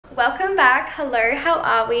Welcome back. Hello, how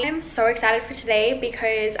are we? I'm so excited for today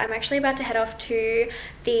because I'm actually about to head off to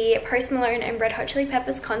the Post Malone and Red Hot Chili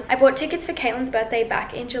Peppers concert. I bought tickets for Caitlin's birthday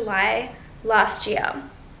back in July last year.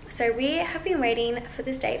 So we have been waiting for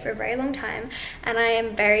this day for a very long time and I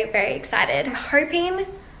am very, very excited. I'm hoping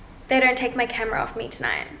they don't take my camera off me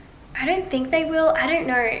tonight. I don't think they will. I don't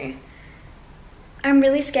know. I'm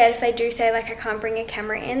really scared if they do say like I can't bring a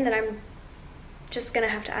camera in, then I'm just gonna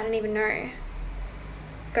have to, I don't even know,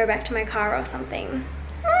 go back to my car or something.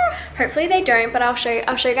 Hopefully they don't, but I'll show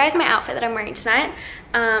you guys my outfit that I'm wearing tonight.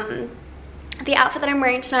 The outfit that I'm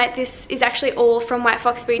wearing tonight, this is actually all from White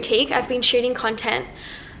Fox Boutique. I've been shooting content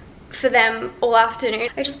for them all afternoon.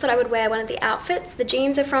 I just thought I would wear one of the outfits. The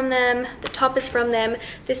jeans are from them, the top is from them.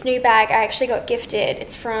 This new bag I actually got gifted.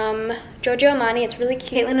 It's from Giorgio Armani. It's really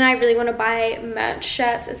cute. Caitlin and I really want to buy merch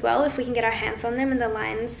shirts as well if we can get our hands on them and the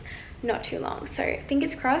line's not too long. So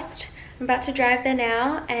fingers crossed. I'm about to drive there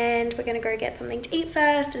now and we're gonna go get something to eat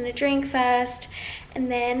first and a drink first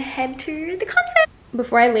and then head to the concert.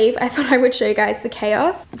 Before I leave, I thought I would show you guys the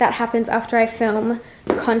chaos that happens after I film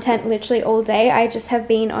content literally all day. I just have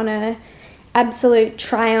been on a absolute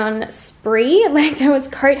try-on spree. Like there was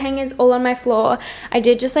coat hangers all on my floor. I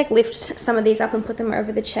did just like lift some of these up and put them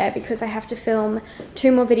over the chair because I have to film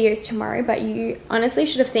 2 more videos tomorrow, but you honestly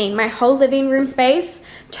should have seen my whole living room space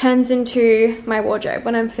turns into my wardrobe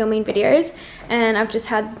when I'm filming videos. And I've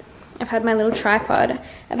had my little tripod.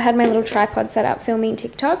 I've had my little tripod set up filming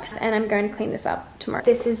TikToks and I'm going to clean this up tomorrow.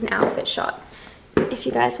 This is an outfit shot. If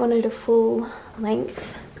you guys wanted a full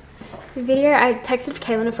length video, I texted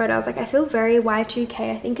Caitlin a photo. I was like, I feel very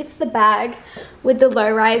Y2K. I think it's the bag with the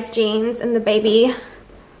low-rise jeans and the baby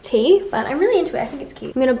tee, but I'm really into it. I think it's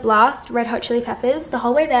cute. I'm gonna blast Red Hot Chili Peppers the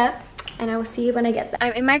whole way there and I will see you when I get there.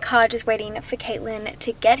 I'm in my car just waiting for Caitlin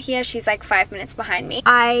to get here. She's like 5 minutes behind me.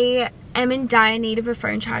 I am in dire need of a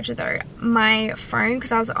phone charger though. My phone,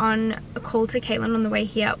 because I was on a call to Caitlin on the way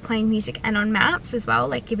here playing music and on maps as well,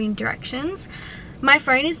 like giving directions. My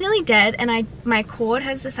phone is nearly dead and my cord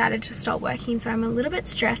has decided to stop working, so I'm a little bit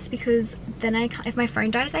stressed because then if my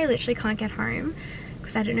phone dies, I literally can't get home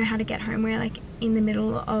because I don't know how to get home. We're like in the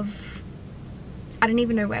middle of, I don't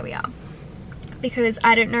even know where we are because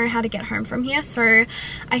I don't know how to get home from here. So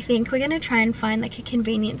I think we're gonna try and find like a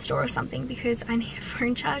convenience store or something because I need a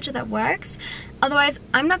phone charger that works. Otherwise,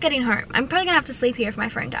 I'm not getting home. I'm probably gonna have to sleep here if my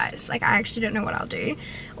phone dies. Like I actually don't know what I'll do,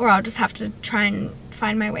 or I'll just have to try and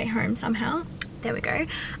find my way home somehow. There we go.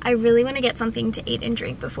 I really want to get something to eat and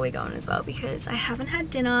drink before we go on as well because I haven't had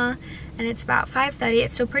dinner and it's about 5:30.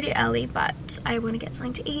 It's still pretty early, but I want to get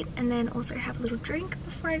something to eat and then also have a little drink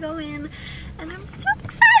before I go in, and I'm so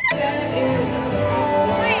excited.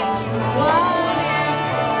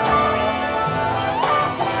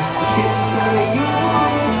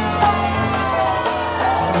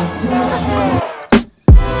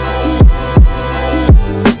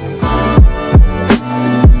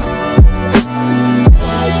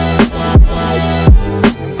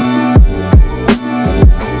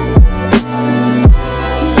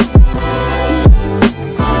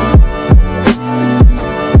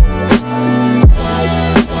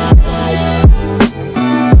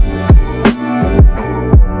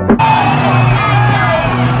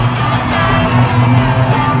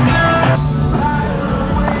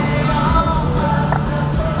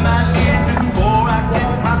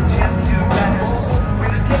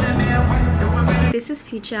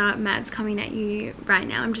 Future Mads coming at you right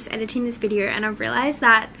now. I'm just editing this video and I realized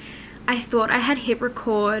that I thought I had hit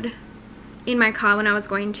record in my car when I was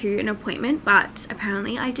going to an appointment, but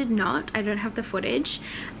apparently I did not. I don't have the footage.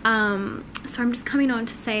 So I'm just coming on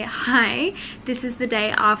to say hi. This is the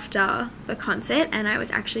day after the concert and I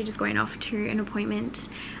was actually just going off to an appointment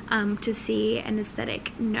to see an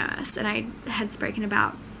aesthetic nurse, and I had spoken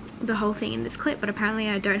about the whole thing in this clip, but apparently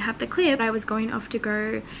I don't have the clip. I was going off to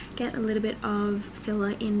go get a little bit of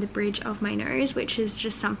filler in the bridge of my nose, which is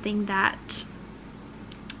just something that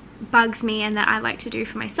bugs me and that I like to do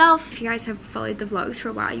for myself. If you guys have followed the vlogs for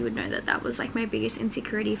a while, you would know that that was like my biggest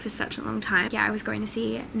insecurity for such a long time. Yeah, I was going to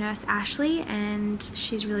see Nurse Ashley and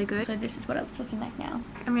she's really good. So this is what it's looking like now.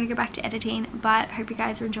 I'm gonna go back to editing, but hope you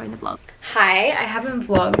guys are enjoying the vlog. Hi, I haven't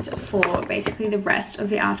vlogged for basically the rest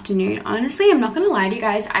of the afternoon. Honestly, I'm not gonna lie to you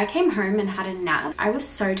guys, I came home and had a nap. I was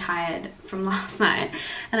so tired from last night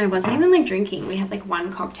and I wasn't even like drinking. We had like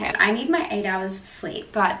 1 cocktail. I need my 8 hours sleep,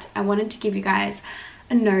 but I wanted to give you guys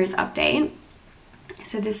a nose update.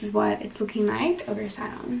 So this is what it's looking like. I'll go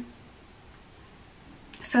side on.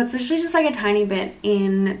 So it's literally just like a tiny bit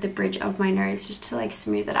in the bridge of my nose just to like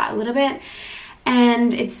smooth it out a little bit,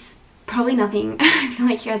 and it's probably nothing. I feel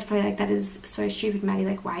like you guys are probably like, that is so stupid, Maddie,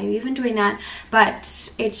 like why are you even doing that?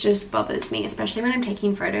 But it just bothers me, especially when I'm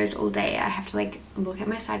taking photos all day. I have to like look at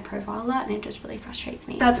my side profile a lot and it just really frustrates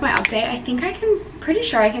me. That's my update. I think pretty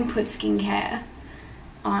sure I can put skincare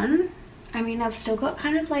on. I mean, I've still got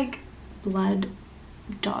kind of like blood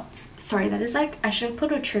dots. Sorry, that is like, I should have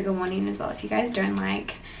put a trigger warning as well. If you guys don't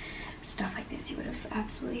like stuff like this, you would have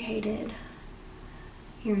absolutely hated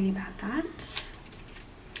hearing about that.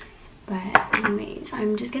 But anyways,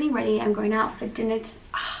 I'm just getting ready. I'm going out for dinner.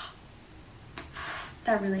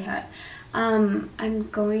 That really hurt. I'm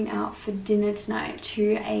going out for dinner tonight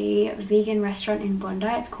to a vegan restaurant in Bondi.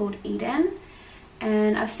 It's called Eden.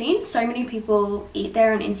 And I've seen so many people eat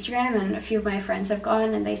there on Instagram, and a few of my friends have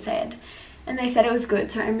gone and they said it was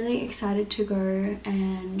good. So I'm really excited to go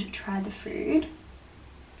and try the food.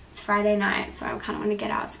 It's Friday night, so I kind of want to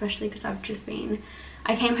get out, especially because I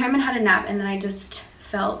came home and had a nap, and then I just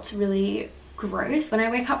felt really gross. When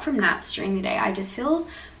I wake up from naps during the day, I just feel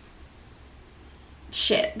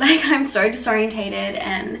shit. Like I'm so disorientated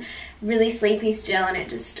and really sleepy still, and it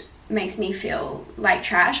just makes me feel like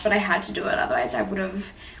trash, but I had to do it, otherwise I would have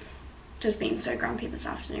just been so grumpy this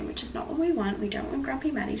afternoon, which is not what we want. We don't want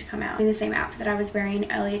grumpy Maddie to come out in the same outfit that I was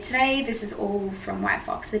wearing earlier today. This is all from White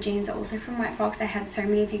Fox. The jeans are also from White Fox. I had so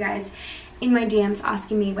many of you guys in my DMs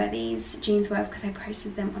asking me where these jeans were because I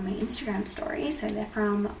posted them on my Instagram story. So they're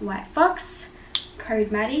from White Fox,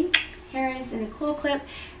 code Maddie. Hair is in a claw clip,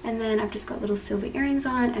 and then I've just got little silver earrings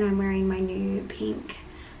on, and I'm wearing my new pink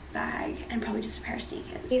bag and probably just a pair of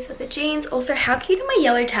sneakers. These are the jeans. Also, how cute are my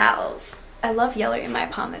yellow towels? I love yellow in my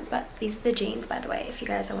apartment, but these are the jeans, by the way, if you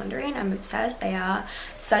guys are wondering. I'm obsessed. They are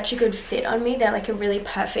such a good fit on me. They're like a really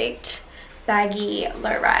perfect baggy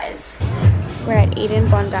low rise. We're at Eden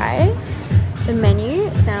Bondi. The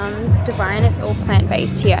menu sounds divine. It's all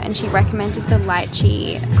plant-based here, and she recommended the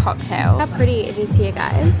lychee cocktail. How pretty it is here,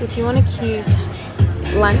 guys. If you want a cute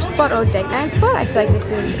lunch spot or date night spot, I feel like this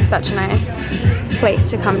is such a nice place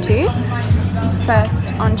to come to.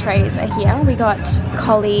 First entrees are here. We got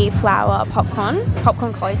cauliflower popcorn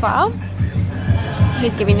cauliflower.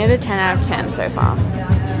 He's giving it a 10 out of 10 so far.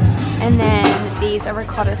 And then these are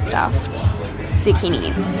ricotta stuffed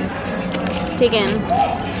zucchinis. Dig in.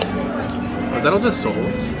 Is that all just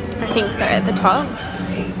sauce? I think so, at the top.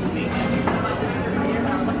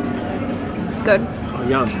 Good. Oh,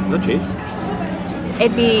 yum. Is that cheese?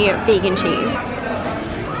 It'd be vegan cheese.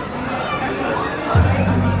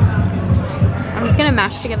 I'm just gonna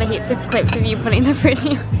mash together heaps of clips of you putting the fruit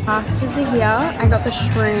in. Pastas are here. I got the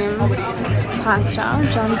shroom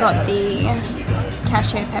pasta. John got the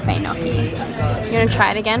cashew pepe gnocchi. You wanna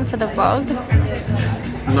try it again for the vlog?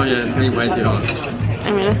 Not yet, it's getting way too hot.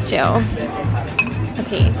 I'm gonna steal a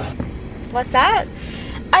piece. What's that?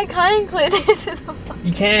 I can't include this in the vlog.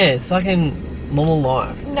 You can, it's like in normal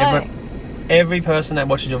life. No. Every person that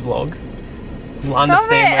watches your vlog will understand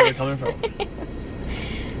where you're coming from.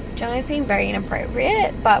 John is being very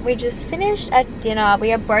inappropriate, but we just finished at dinner.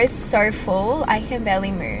 We are both so full, I can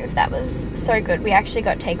barely move. That was so good. We actually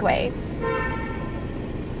got takeaway.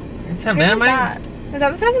 What's that man, mate? That? Was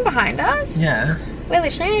that the person behind us? Yeah. We're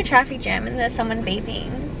literally in a traffic jam and there's someone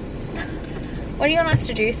beeping. What do you want us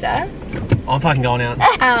to do, sir? I'm fucking going out.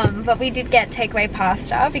 But we did get takeaway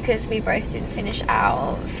pasta because we both didn't finish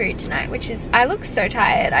our food tonight, which is, I look so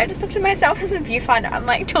tired. I just looked at myself in the viewfinder. I'm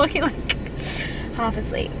like talking like half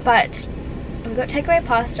asleep. But we got takeaway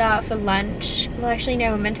pasta for lunch. Well, actually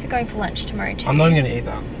no, we're meant to be going for lunch tomorrow too. I'm not even gonna eat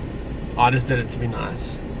that. I just did it to be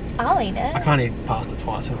nice. I'll eat it. I can't eat pasta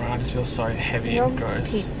twice in a row. I just feel so heavy and gross.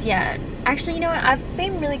 Yeah. Actually, you know what? I've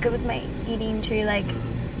been really good with my eating too, like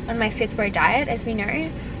on my Fitzborough diet, as we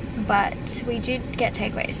know. But we did get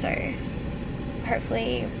takeaway, so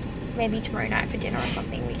hopefully maybe tomorrow night for dinner or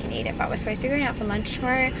something we can eat it. But we're supposed to be going out for lunch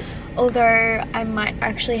tomorrow. Although I might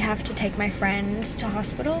actually have to take my friend to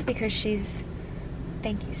hospital because she's...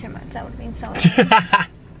 Thank you so much. That would have been so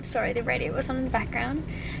sorry, the radio was on in the background.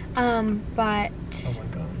 But oh my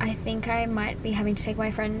God. I think I might be having to take my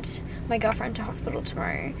girlfriend to hospital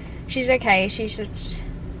tomorrow. She's okay, she's just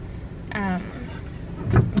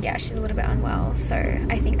yeah, she's a little bit unwell, so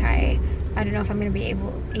I think I don't know if I'm gonna be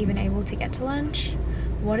even able to get to lunch.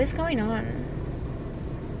 What is going on?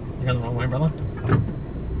 You got the wrong way, brother.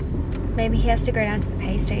 Maybe he has to go down to the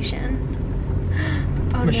pay station.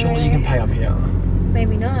 Oh, but surely you can pay up here.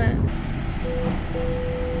 Maybe not.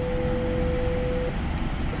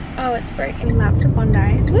 Oh, it's broken. Laps of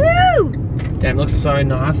Bondi. Woo! Damn, it looks so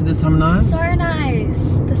nice at this time of night. So nice.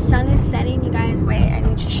 The sun is setting, you guys. Wait, I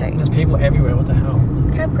need to show you. There's people everywhere, what the hell?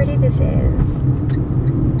 Look how pretty this is.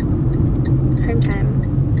 Home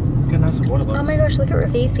time. Get nice and water. Oh my gosh, look at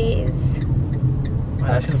Rafisi's.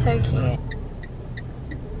 That's so cute.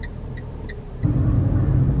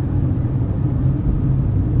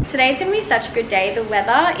 Today's gonna be such a good day. The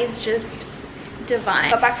weather is just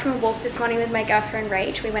divine. Got back from a walk this morning with my girlfriend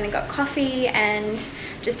Rach. We went and got coffee and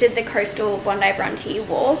just did the coastal Bondi Bronte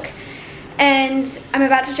walk. And I'm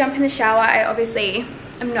about to jump in the shower. I obviously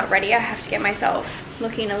am not ready. I have to get myself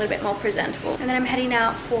looking a little bit more presentable. And then I'm heading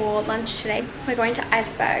out for lunch today. We're going to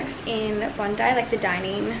Icebergs in Bondi, like the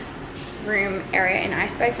dining room area in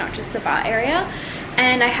Icebergs, not just the bar area.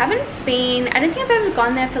 And I don't think I've ever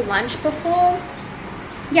gone there for lunch before.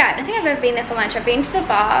 Yeah, I don't think I've ever been there for lunch. I've been to the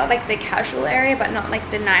bar, like the casual area, but not like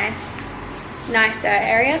the nicer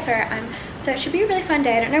area. So it should be a really fun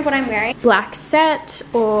day. I don't know what I'm wearing. Black set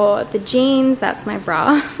or the jeans, that's my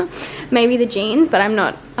bra. Maybe the jeans, but I'm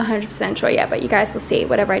not 100% sure yet, but you guys will see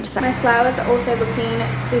whatever I decide. My flowers are also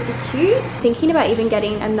looking super cute. Thinking about even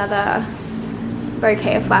getting another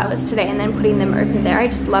bouquet of flowers today and then putting them over there. I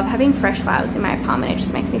just love having fresh flowers in my apartment. It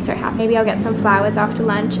just makes me so happy. Maybe I'll get some flowers after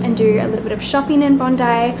lunch and do a little bit of shopping in Bondi.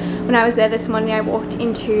 When I was there this morning, I walked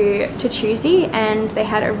into Tuesday and they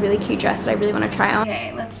had a really cute dress that I really want to try on.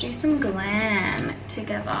 Okay, let's do some glam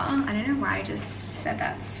together. I don't know why I just said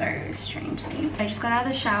that so strangely. I just got out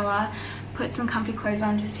of the shower, put some comfy clothes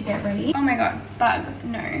on just to get ready. Oh my god, bug,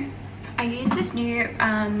 no. I use this new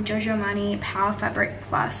Giorgio Armani Power Fabric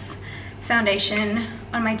Plus foundation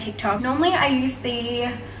on my TikTok. Normally I use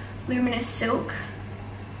the Luminous Silk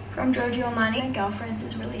from Giorgio Armani. My girlfriend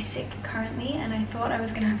is really sick currently and I thought I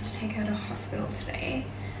was gonna have to take her to hospital today,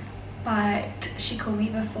 but she called me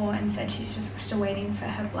before and said she's just still waiting for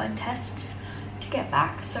her blood tests to get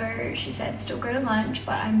back. So she said still go to lunch,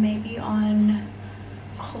 but I may be on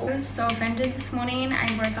call. I was so offended this morning. I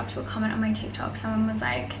woke up to a comment on my TikTok. Someone was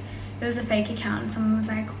like, it was a fake account, and someone was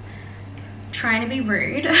like trying to be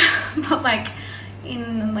rude but like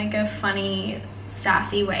in like a funny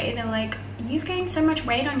sassy way. They're like, you've gained so much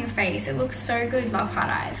weight on your face, it looks so good, love heart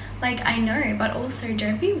eyes. Like, I know, but also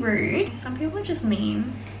don't be rude. Some people are just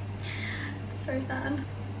mean. So sad.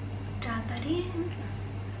 Dab that in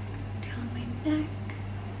down my neck.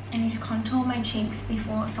 I need to contour my cheeks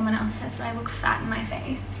before someone else says that I look fat in my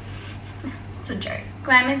face. It's a joke.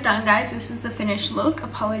 Glam is done, guys. This is the finished look.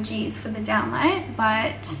 Apologies for the downlight,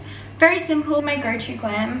 but very simple. My go-to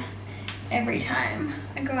glam every time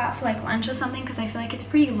I go out for like lunch or something, because I feel like it's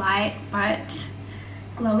pretty light but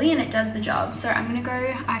glowy and it does the job. So I'm gonna go,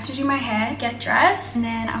 I have to do my hair, get dressed, and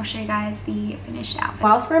then I'll show you guys the finished outfit.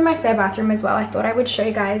 Whilst we're in my spare bathroom as well, I thought I would show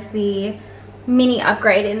you guys the mini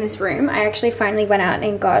upgrade in this room. I actually finally went out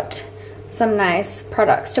and got some nice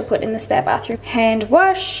products to put in the spare bathroom. Hand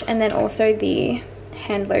wash and then also the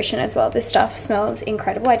hand lotion as well. This stuff smells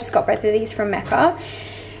incredible. I just got both of these from Mecca.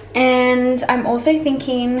 And I'm also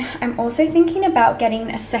thinking about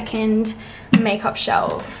getting a second makeup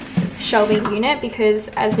shelving unit, because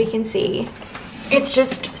as we can see, it's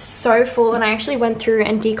just so full. And I actually went through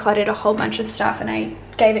and decluttered a whole bunch of stuff and I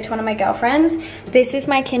gave it to one of my girlfriends. This is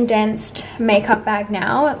my condensed makeup bag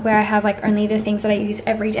now, where I have like only the things that I use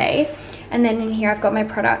every day. And then in here I've got my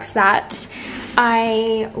products that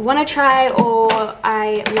I want to try or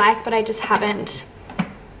I like, but I just haven't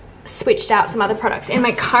switched out some other products in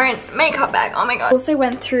my current makeup bag. Oh my god. Also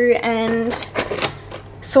went through and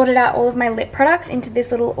sorted out all of my lip products into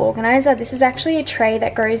this little organizer. This is actually a tray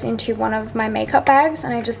that goes into one of my makeup bags,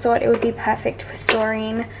 and I just thought it would be perfect for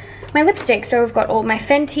storing my lipstick. So we've got all my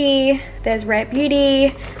Fenty, there's Rare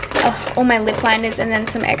Beauty, all my lip liners, and then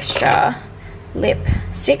some extra lip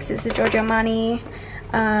sticks. This is Giorgio Armani.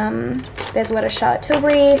 There's a lot of Charlotte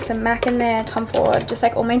Tilbury, some MAC in there, Tom Ford, just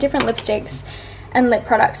like all my different lipsticks and lip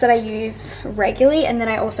products that I use regularly. And then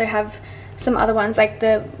I also have some other ones like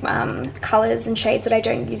the colors and shades that I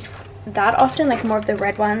don't use that often, like more of the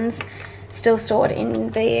red ones, still stored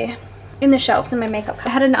in the shelves in my makeup. I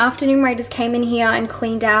had an afternoon where I just came in here and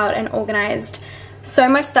cleaned out and organized so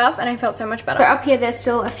much stuff, and I felt so much better. So up here there's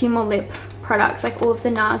still a few more lip products, like all of the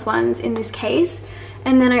NARS ones in this case.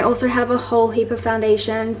 And then I also have a whole heap of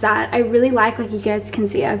foundations that I really like you guys can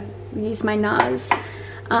see I've used my NARS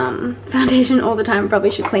foundation all the time. Probably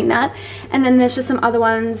should clean that. And then there's just some other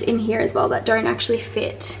ones in here as well that don't actually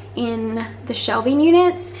fit in the shelving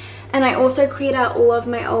units. And I also cleared out all of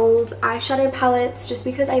my old eyeshadow palettes just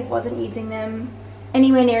because I wasn't using them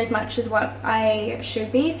anywhere near as much as what I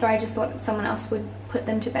should be. So I just thought someone else would put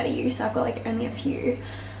them to better use. So I've got like only a few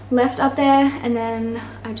left up there, and then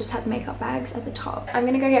I just have makeup bags at the top. I'm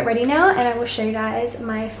gonna go get ready now and I will show you guys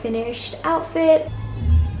my finished outfit.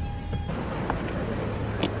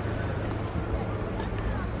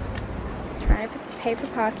 Trying to pay for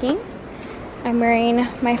parking. I'm wearing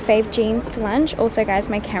my fave jeans to lunch. Also guys,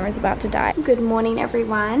 my camera's about to die. Good morning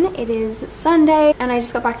everyone. It is Sunday and I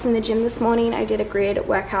just got back from the gym this morning. I did a grid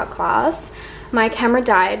workout class. My camera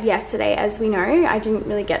died yesterday, as we know. I didn't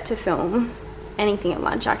really get to film anything at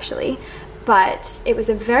lunch actually, but it was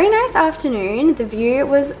a very nice afternoon. The view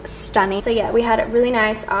was stunning. So yeah, we had a really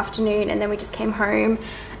nice afternoon and then we just came home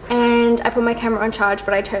and I put my camera on charge,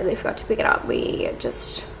 but I totally forgot to pick it up. We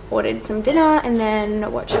just ordered some dinner and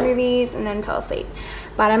then watched movies and then fell asleep.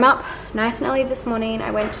 But I'm up nice and early this morning.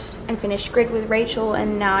 I went and finished grid with Rachel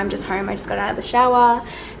and now I'm just home. I just got out of the shower,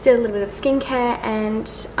 did a little bit of skincare and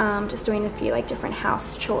just doing a few like different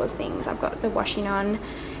house chores things. I've got the washing on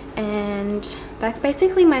and that's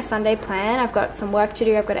basically my Sunday plan. I've got some work to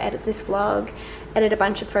do. I've got to edit this vlog, edit a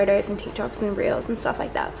bunch of photos and TikToks and reels and stuff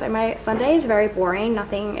like that. So my Sunday is very boring.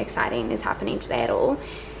 Nothing exciting is happening today at all.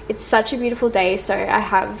 It's such a beautiful day, so I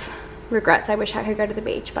have regrets. I wish I could go to the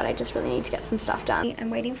beach, but I just really need to get some stuff done. I'm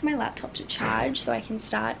waiting for my laptop to charge so I can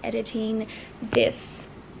start editing this.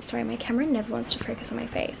 Sorry, my camera never wants to focus on my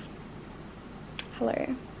face.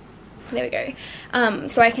 Hello. There we go.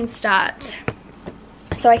 So I can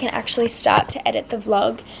actually start to edit the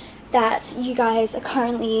vlog that you guys are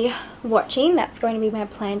currently watching. That's going to be my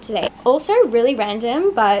plan today. Also really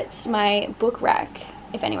random, but my book rack,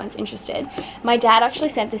 if anyone's interested. My dad actually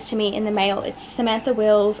sent this to me in the mail. It's Samantha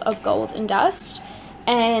Wills of Gold and Dust.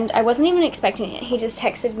 And I wasn't even expecting it. He just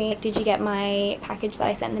texted me, did you get my package that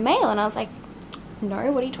I sent in the mail? And I was like,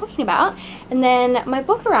 no, what are you talking about? And then my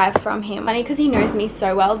book arrived from him. Funny because he knows me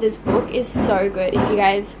so well. This book is so good. If you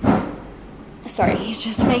guys, sorry, he's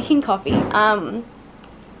just making coffee.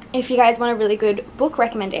 If you guys want a really good book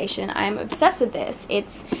recommendation, I'm obsessed with this.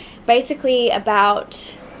 It's basically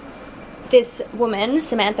about this woman,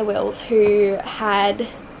 Samantha Wills, who had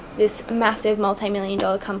this massive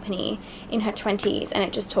multi-million-dollar company in her 20s, and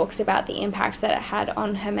it just talks about the impact that it had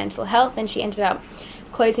on her mental health, and she ended up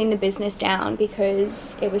closing the business down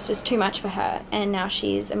because it was just too much for her, and now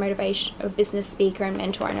she's a business speaker and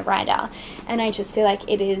mentor and a writer. And I just feel like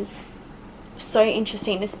it is so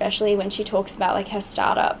interesting, especially when she talks about like her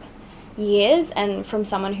startup years, and from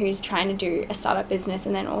someone who's trying to do a startup business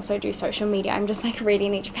and then also do social media. I'm just like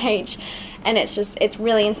reading each page and it's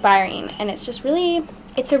really inspiring, and it's a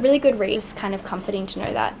really good read. It's kind of comforting to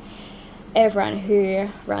know that everyone who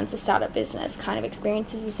runs a startup business kind of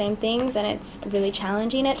experiences the same things, and it's really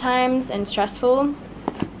challenging at times and stressful.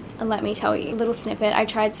 And let me tell you, a little snippet, I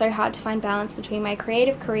tried so hard to find balance between my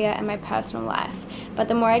creative career and my personal life, but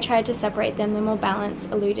the more I tried to separate them, the more balance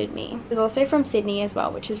eluded me. It's also from Sydney as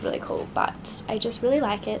well, which is really cool, but I just really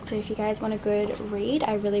like it. So if you guys want a good read,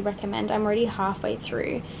 I really recommend. I'm already halfway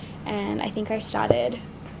through and I think I started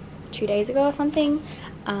 2 days ago or something.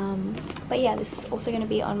 But yeah, this is also going to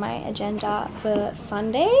be on my agenda for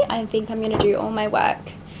Sunday. I think I'm going to do all my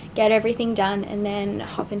work, get everything done, and then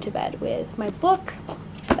hop into bed with my book.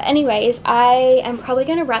 But anyways, I am probably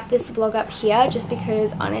going to wrap this vlog up here just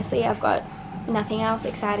because honestly I've got nothing else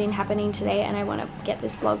exciting happening today and I want to get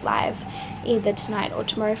this vlog live either tonight or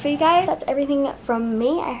tomorrow for you guys. That's everything from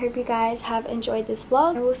me. I hope you guys have enjoyed this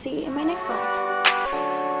vlog and we'll see you in my next one.